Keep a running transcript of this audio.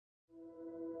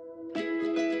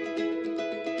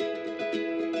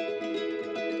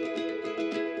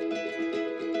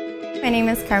My name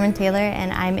is Carmen Taylor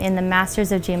and I'm in the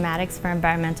Masters of Geomatics for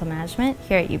Environmental Management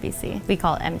here at UBC. We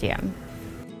call it MGEM.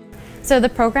 So the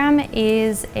program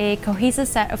is a cohesive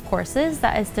set of courses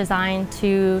that is designed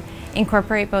to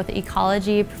incorporate both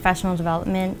ecology, professional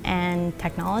development, and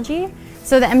technology.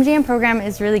 So the MGEM program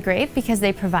is really great because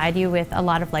they provide you with a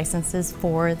lot of licenses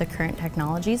for the current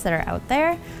technologies that are out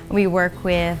there. We work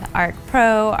with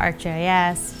ArcPro,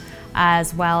 ArcGIS,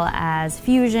 as well as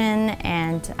Fusion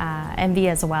and MV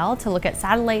as well to look at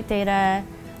satellite data,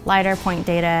 LiDAR point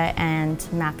data, and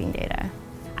mapping data.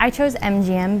 I chose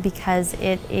MGEM because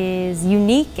it is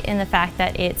unique in the fact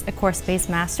that it's a course-based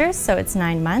master's, so it's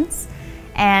 9 months,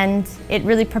 and it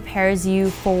really prepares you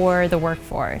for the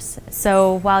workforce.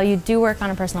 So while you do work on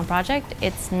a personal project,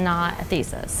 it's not a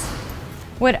thesis.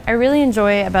 What I really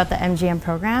enjoy about the MGEM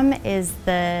program is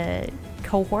the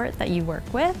cohort that you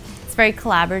work with. It's very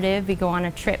collaborative. We go on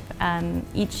a trip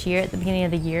each year at the beginning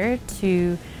of the year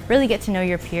to really get to know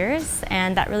your peers,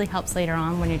 and that really helps later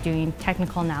on when you're doing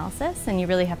technical analysis and you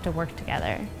really have to work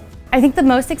together. I think the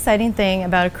most exciting thing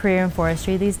about a career in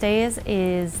forestry these days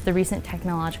is the recent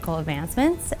technological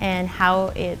advancements and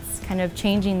how it's kind of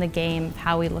changing the game of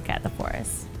how we look at the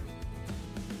forest.